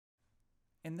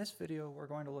In this video, we're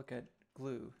going to look at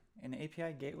Gloo, an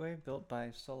API gateway built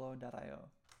by solo.io.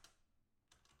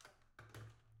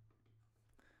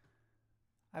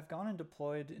 I've gone and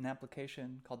deployed an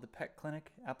application called the Pet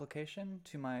Clinic application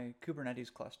to my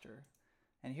Kubernetes cluster.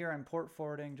 And here I'm port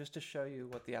forwarding just to show you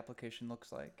what the application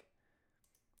looks like.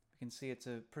 You can see it's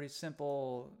a pretty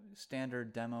simple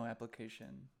standard demo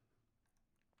application.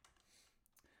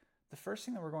 The first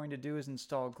thing that we're going to do is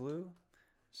install Gloo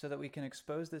so that we can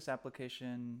expose this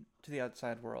application to the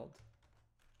outside world.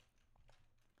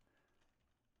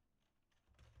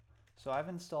 So I've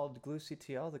installed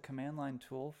gloo.ctl, the command line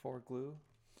tool for Gloo,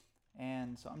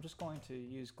 and so I'm just going to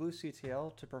use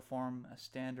gloo.ctl to perform a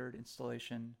standard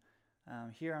installation.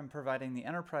 Here I'm providing the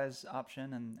enterprise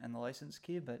option and the license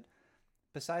key, but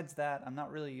besides that, I'm not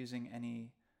really using any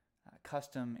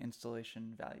custom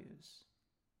installation values.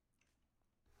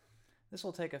 This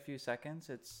will take a few seconds.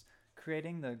 It's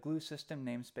creating the Gloo system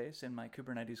namespace in my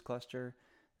Kubernetes cluster.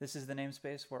 This is the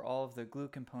namespace where all of the Gloo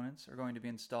components are going to be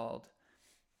installed.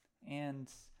 And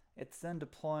it's then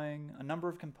deploying a number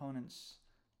of components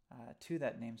to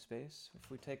that namespace. If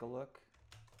we take a look,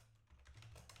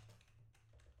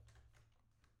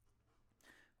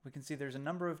 we can see there's a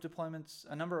number of deployments,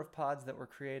 a number of pods that were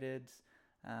created,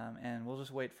 and we'll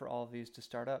just wait for all of these to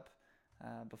start up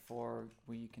before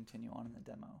we continue on in the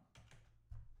demo.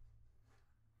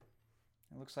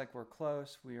 It looks like we're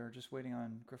close. We are just waiting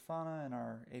on Grafana and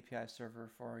our API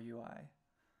server for our UI.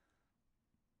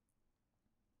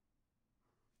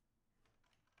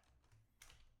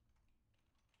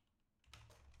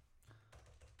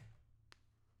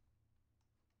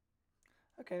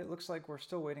 Okay, it looks like we're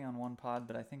still waiting on one pod,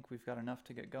 but I think we've got enough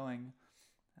to get going.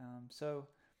 So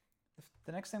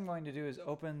the next thing I'm going to do is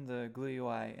open the Gloo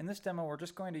UI. In this demo, we're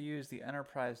just going to use the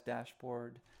enterprise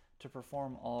dashboard to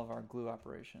perform all of our Gloo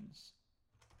operations.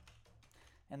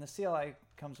 And the CLI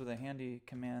comes with a handy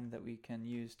command that we can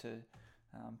use to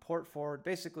port forward.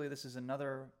 Basically, this is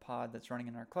another pod that's running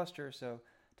in our cluster, so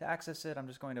to access it, I'm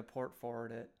just going to port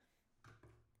forward it.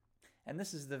 And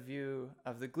this is the view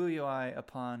of the Gloo UI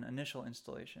upon initial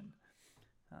installation.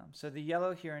 So the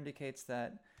yellow here indicates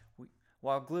that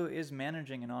while Gloo is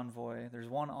managing an Envoy, there's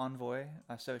one Envoy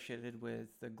associated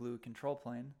with the Gloo control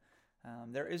plane.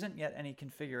 There isn't yet any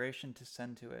configuration to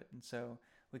send to it, and so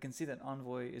we can see that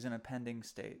Envoy is in a pending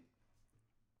state.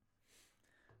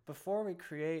 Before we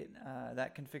create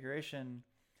that configuration,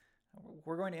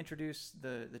 we're going to introduce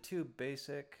the two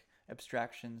basic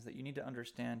abstractions that you need to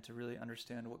understand to really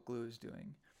understand what Gloo is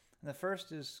doing. And the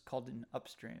first is called an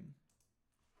Upstream.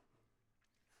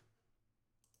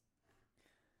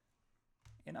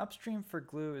 An Upstream for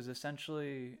Gloo is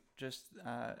essentially just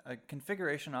a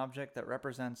configuration object that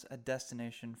represents a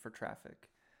destination for traffic.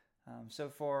 So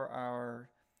for our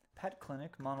Pet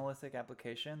Clinic monolithic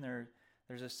application,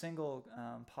 there's a single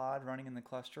pod running in the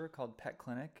cluster called Pet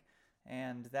Clinic,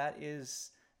 and that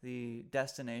is the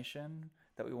destination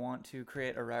that we want to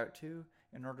create a route to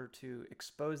in order to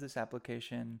expose this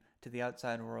application to the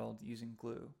outside world using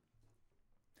Gloo.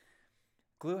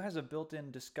 Gloo has a built-in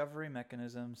discovery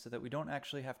mechanism so that we don't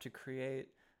actually have to create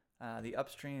the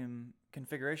Upstream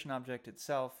configuration object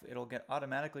itself. It'll get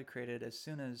automatically created as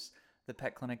soon as the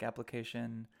Pet Clinic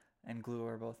application and Gloo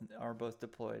are both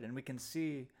deployed. And we can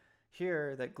see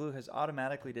here that Gloo has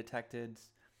automatically detected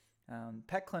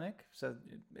Pet Clinic, so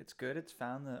it's good. It's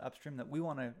found the Upstream that we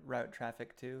want to route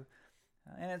traffic to.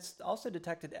 And it's also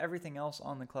detected everything else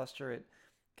on the cluster. It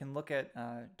can look at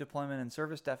deployment and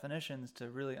service definitions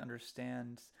to really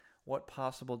understand what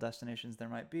possible destinations there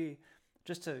might be,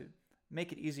 just to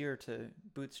make it easier to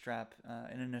bootstrap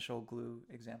an initial Gloo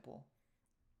example.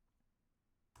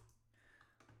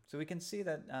 So we can see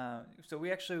that, so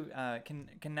we actually can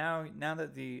now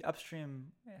that the Upstream,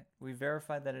 we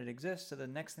verified that it exists, so the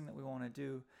next thing that we want to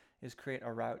do is create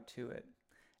a route to it.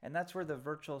 And that's where the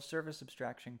virtual service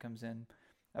abstraction comes in.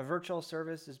 A virtual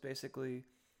service is basically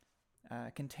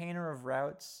a container of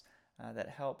routes that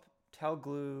help tell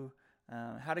Gloo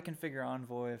how to configure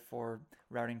Envoy for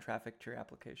routing traffic to your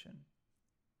application.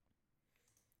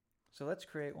 So let's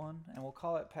create one, and we'll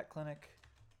call it Pet Clinic.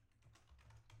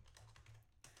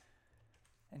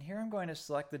 And here I'm going to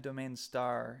select the domain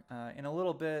star. In a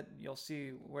little bit, you'll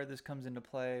see where this comes into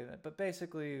play. But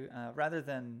basically, rather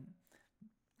than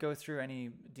go through any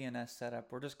DNS setup,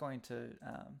 we're just going to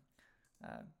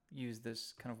use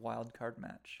this kind of wildcard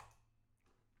match.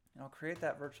 And I'll create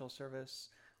that virtual service.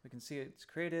 We can see it's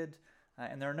created,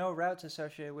 and there are no routes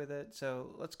associated with it.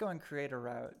 So let's go and create a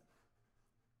route.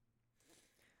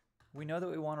 We know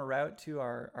that we want to route to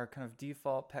our kind of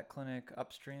default Pet Clinic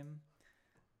Upstream.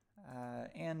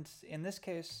 And in this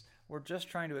case, we're just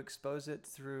trying to expose it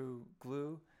through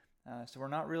Gloo. So we're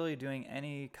not really doing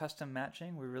any custom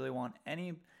matching. We really want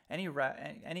any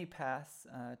path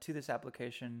to this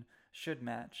application should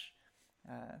match.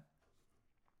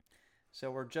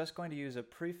 So we're just going to use a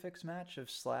prefix match of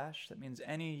 /. That means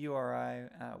any URI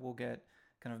will get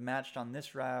kind of matched on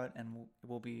this route, and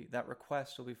that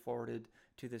request will be forwarded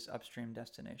to this upstream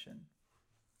destination.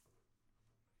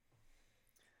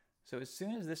 So as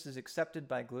soon as this is accepted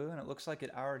by Gloo, and it looks like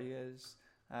it already is,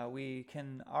 we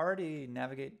can already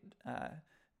navigate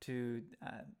to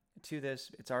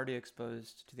this. It's already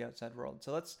exposed to the outside world.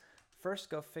 So let's first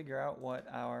go figure out what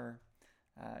our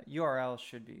URL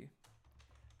should be.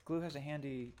 Gloo has a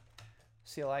handy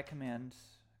CLI command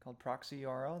called Proxy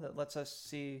URL that lets us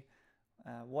see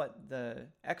what the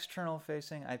external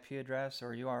facing IP address or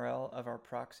URL of our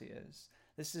proxy is.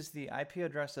 This is the IP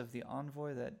address of the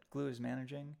Envoy that Gloo is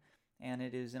managing, and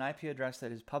it is an IP address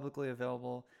that is publicly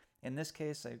available. In this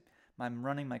case, I'm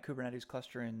running my Kubernetes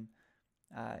cluster in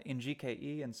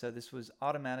GKE, and so this was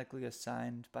automatically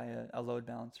assigned by a load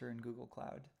balancer in Google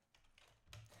Cloud.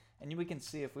 And we can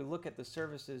see, if we look at the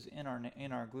services in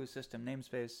our Gloo system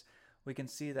namespace, we can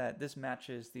see that this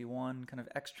matches the one kind of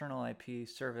external IP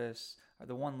service, or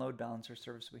the one load balancer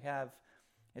service we have.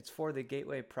 It's for the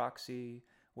gateway proxy,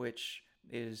 which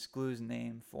is Gloo's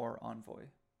name for Envoy.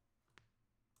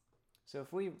 So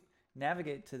if we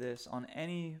navigate to this on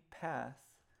any path,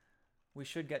 we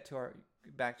should get to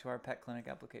back to our pet clinic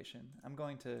application. I'm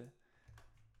going to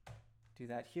do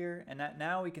that here, and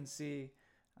now we can see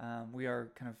we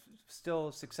are kind of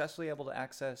still successfully able to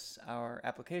access our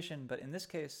application, but in this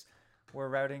case, we're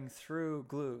routing through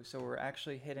Gloo. So we're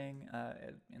actually hitting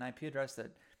an IP address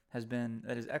that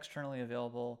is externally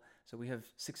available. So we have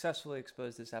successfully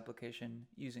exposed this application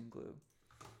using Gloo.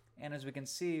 And as we can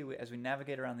see, as we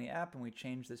navigate around the app and we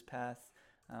change this path,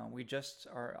 we just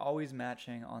are always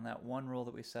matching on that one rule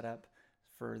that we set up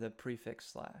for the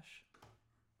prefix /.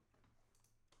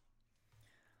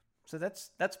 So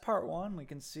that's part one. We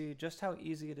can see just how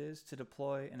easy it is to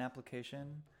deploy an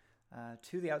application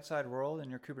to the outside world in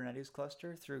your Kubernetes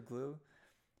cluster through Gloo.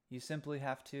 You simply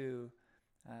have to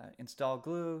install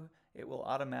Gloo. It will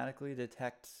automatically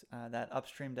detect that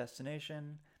upstream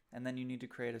destination, and then you need to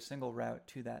create a single route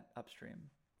to that upstream.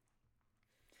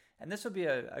 And this would be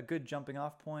a good jumping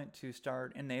off point to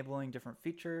start enabling different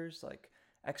features like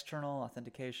external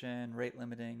authentication, rate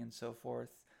limiting, and so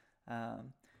forth.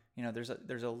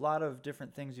 There's a lot of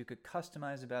different things you could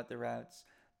customize about the routes,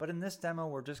 but in this demo,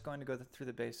 we're just going to go through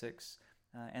the basics.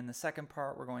 And the second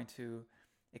part, we're going to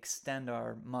extend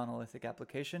our monolithic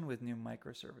application with new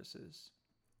microservices.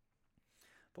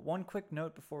 But one quick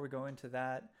note before we go into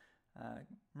that,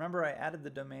 remember I added the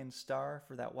domain *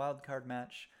 for that wildcard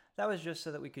match. That was just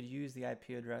so that we could use the IP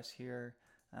address here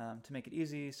to make it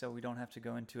easy, so we don't have to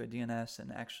go into a DNS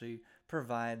and actually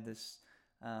provide this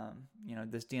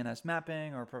this DNS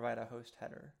mapping or provide a host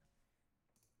header.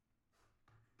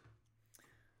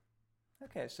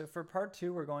 Okay, so for part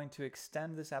two, we're going to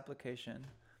extend this application.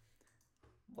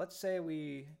 Let's say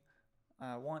we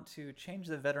want to change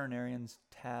the veterinarians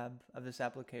tab of this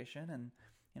application,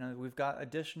 and we've got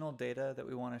additional data that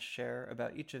we want to share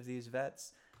about each of these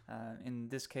vets. In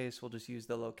this case, we'll just use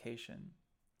the location.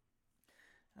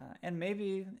 And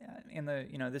maybe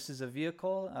this is a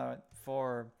vehicle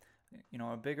for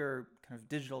a bigger kind of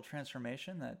digital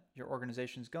transformation that your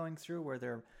organization is going through, where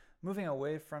they're moving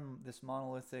away from this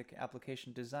monolithic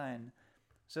application design.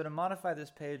 So to modify this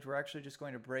page, we're actually just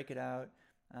going to break it out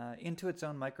into its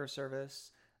own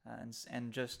microservice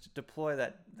and just deploy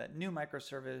that new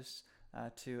microservice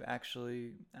to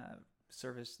actually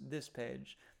service this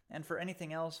page. And for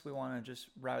anything else, we want to just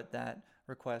route that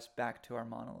request back to our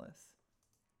monolith.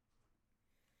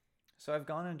 So I've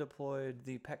gone and deployed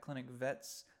the Pet Clinic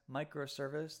Vets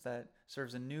microservice that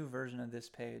serves a new version of this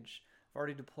page. I've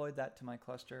already deployed that to my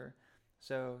cluster.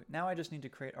 So now I just need to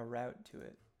create a route to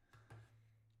it.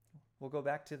 We'll go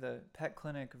back to the Pet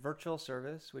Clinic virtual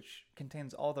service, which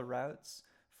contains all the routes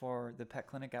for the Pet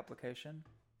Clinic application.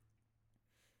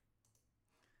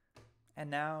 And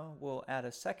now we'll add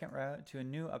a second route to a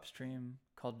new upstream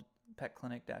called Pet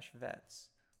Clinic-Vets.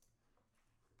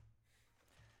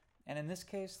 And in this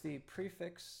case, the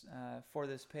prefix for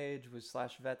this page was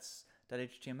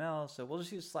 /vets.html, so we'll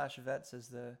just use /vets as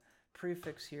the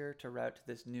prefix here to route to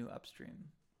this new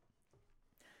upstream.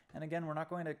 And again, we're not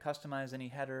going to customize any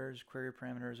headers, query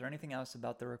parameters, or anything else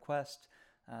about the request,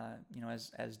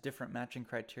 as different matching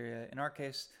criteria. In our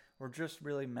case, we're just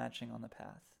really matching on the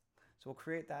path. So we'll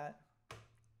create that.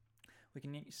 We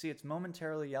can see it's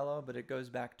momentarily yellow, but it goes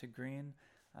back to green.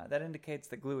 That indicates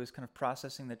that Gloo is kind of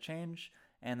processing the change,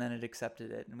 and then it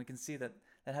accepted it. And we can see that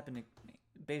that happened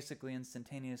basically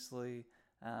instantaneously.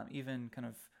 Even kind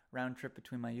of round trip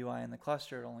between my UI and the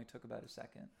cluster, it only took about a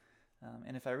second.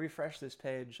 And if I refresh this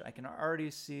page, I can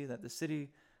already see that the city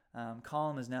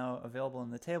column is now available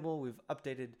in the table.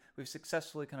 We've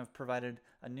successfully kind of provided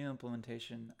a new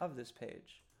implementation of this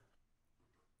page.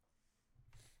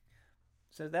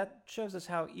 So that shows us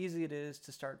how easy it is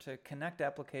to start to connect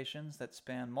applications that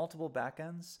span multiple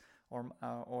backends,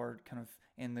 or kind of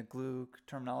in the Gloo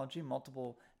terminology,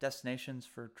 multiple destinations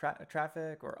for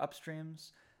traffic or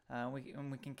upstreams. And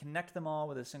we can connect them all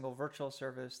with a single virtual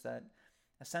service that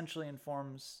essentially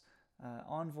informs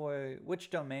Envoy which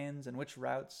domains and which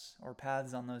routes or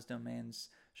paths on those domains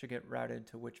should get routed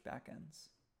to which backends.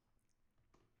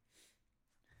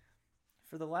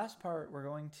 For the last part, we're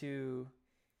going to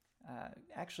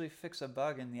actually fix a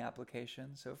bug in the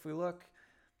application. So if we look,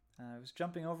 I was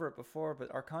jumping over it before,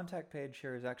 but our contact page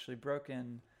here is actually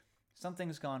broken.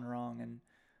 Something's gone wrong, and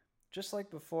just like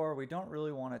before, we don't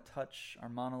really want to touch our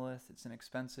monolith. It's an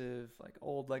expensive, like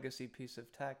old legacy piece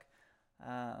of tech.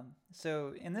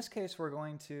 So in this case, we're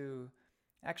going to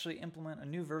actually implement a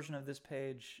new version of this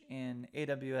page in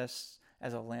AWS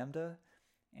as a Lambda,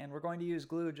 and we're going to use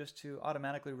Gloo just to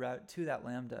automatically route to that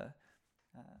Lambda.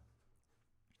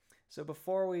 So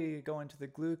before we go into the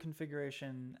Gloo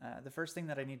configuration, the first thing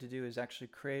that I need to do is actually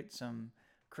create some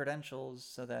credentials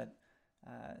so that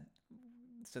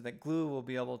Gloo will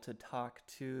be able to talk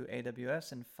to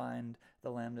AWS and find the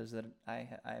Lambdas that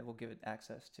I will give it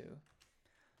access to.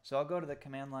 So I'll go to the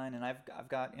command line, and I've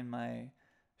got in my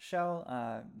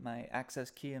shell my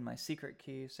access key and my secret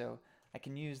key, so I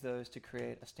can use those to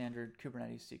create a standard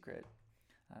Kubernetes secret.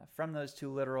 From those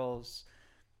two literals,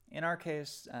 in our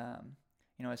case,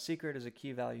 a secret is a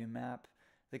key value map.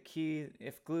 The key,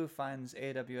 if Gloo finds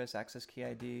AWS access key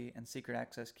ID and secret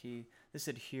access key, this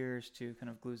adheres to kind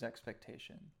of Gloo's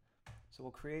expectation. So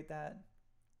we'll create that.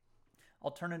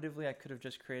 Alternatively, I could have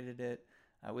just created it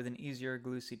with an easier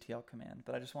gloo-ctl command,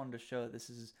 but I just wanted to show that this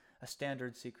is a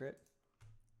standard secret.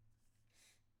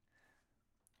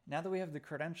 Now that we have the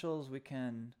credentials, we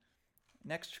can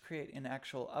next create an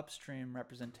actual upstream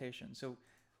representation. So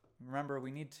remember,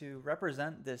 we need to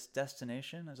represent this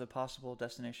destination as a possible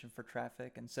destination for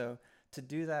traffic, and so to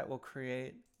do that, we'll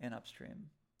create an upstream.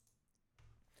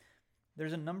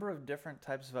 There's a number of different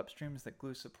types of upstreams that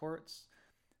Gloo supports.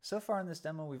 So far in this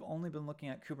demo, we've only been looking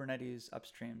at Kubernetes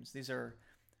upstreams. These are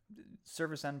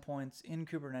service endpoints in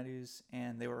Kubernetes,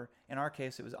 and they were, in our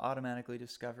case, it was automatically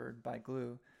discovered by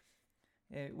Gloo.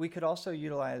 We could also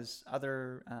utilize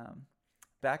other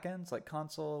backends like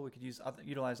Console. We could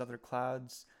utilize other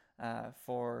clouds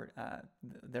for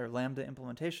their Lambda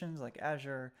implementations like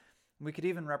Azure. We could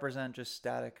even represent just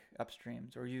static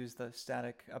upstreams or use the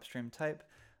static upstream type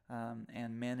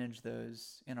and manage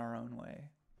those in our own way.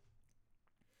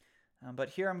 But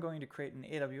here I'm going to create an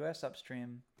AWS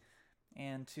upstream,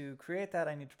 and to create that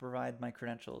I need to provide my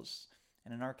credentials.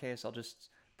 And in our case, I'll just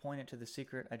point it to the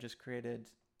secret I just created.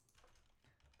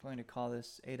 I'm going to call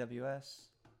this AWS.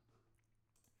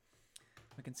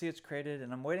 We can see it's created,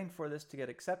 and I'm waiting for this to get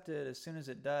accepted. As soon as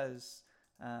it does,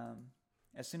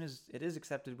 as soon as it is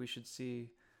accepted, we should see,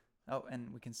 oh,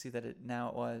 and we can see that it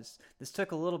was. This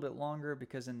took a little bit longer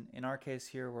because in our case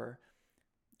here, we're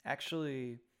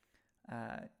actually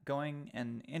going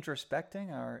and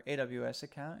introspecting our AWS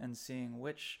account and seeing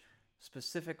which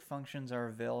specific functions are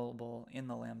available in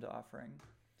the Lambda offering.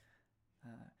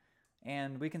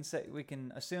 And we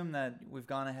can assume that we've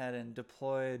gone ahead and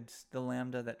deployed the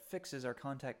Lambda that fixes our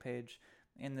contact page.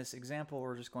 In this example,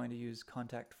 we're just going to use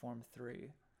contact form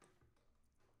 3.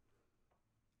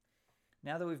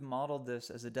 Now that we've modeled this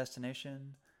as a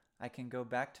destination, I can go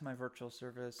back to my virtual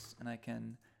service and I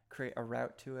can create a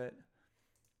route to it.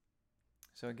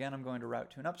 So again, I'm going to route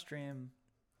to an upstream.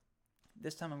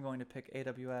 This time I'm going to pick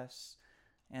AWS.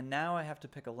 And now I have to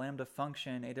pick a Lambda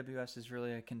function. AWS is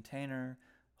really a container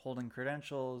holding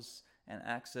credentials and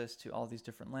access to all these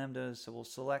different Lambdas. So we'll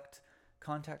select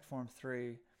contact form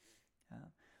 3.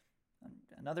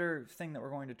 Another thing that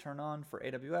we're going to turn on for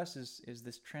AWS is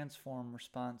this transform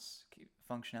response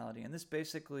functionality. And this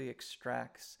basically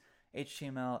extracts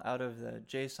HTML out of the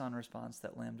JSON response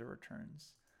that Lambda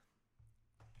returns.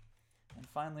 And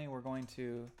finally, we're going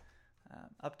to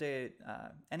update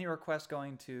any request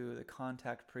going to the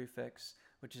contact prefix,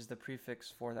 which is the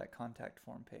prefix for that contact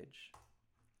form page.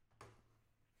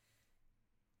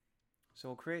 So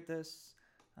we'll create this.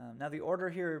 Now the order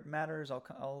here matters.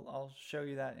 I'll show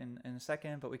you that in a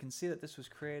second, but we can see that this was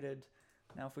created.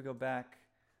 Now if we go back,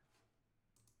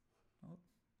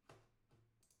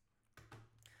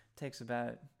 takes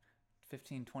about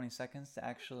 15-20 seconds to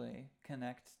actually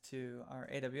connect to our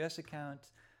AWS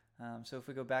account. So if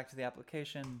we go back to the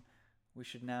application, we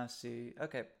should now see,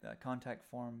 okay, the contact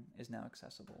form is now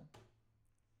accessible.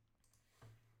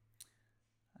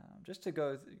 Just to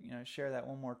go, share that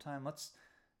one more time. Let's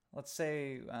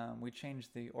say we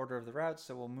change the order of the routes,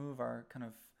 so we'll move our kind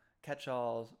of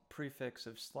catch-all prefix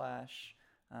of slash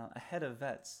ahead of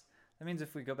vets. That means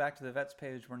if we go back to the vets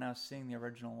page, we're now seeing the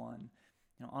original one.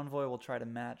 Envoy will try to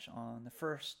match on the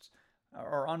first,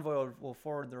 or Envoy will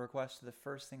forward the request to the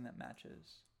first thing that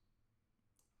matches.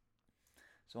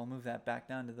 So we'll move that back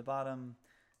down to the bottom,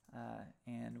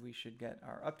 and we should get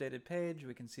our updated page.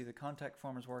 We can see the contact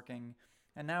form is working,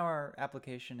 and now our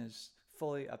application is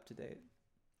fully up to date.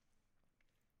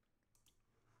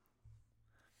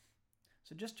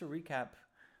 So just to recap,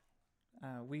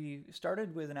 we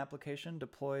started with an application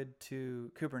deployed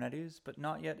to Kubernetes, but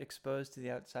not yet exposed to the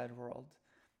outside world.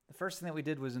 The first thing that we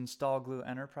did was install Gloo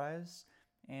Enterprise,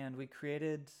 and we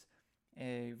created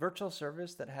a virtual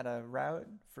service that had a route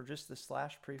for just the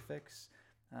slash prefix,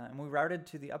 and we routed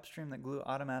to the upstream that Gloo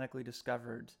automatically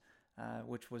discovered,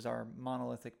 which was our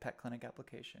monolithic pet clinic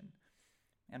application.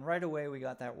 And right away we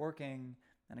got that working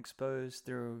and exposed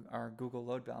through our Google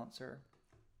load balancer.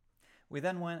 We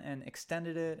then went and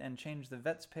extended it and changed the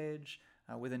vets page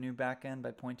with a new backend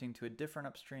by pointing to a different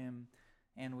upstream,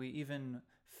 and we even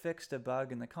fixed a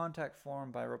bug in the contact form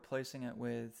by replacing it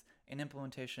with an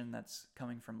implementation that's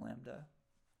coming from Lambda.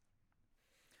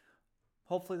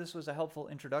 Hopefully this was a helpful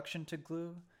introduction to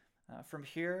Gloo. From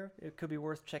here, it could be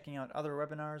worth checking out other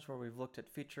webinars where we've looked at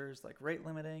features like rate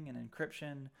limiting and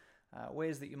encryption,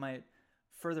 ways that you might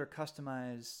further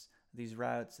customize these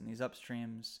routes and these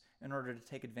upstreams in order to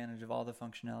take advantage of all the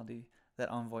functionality that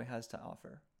Envoy has to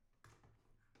offer.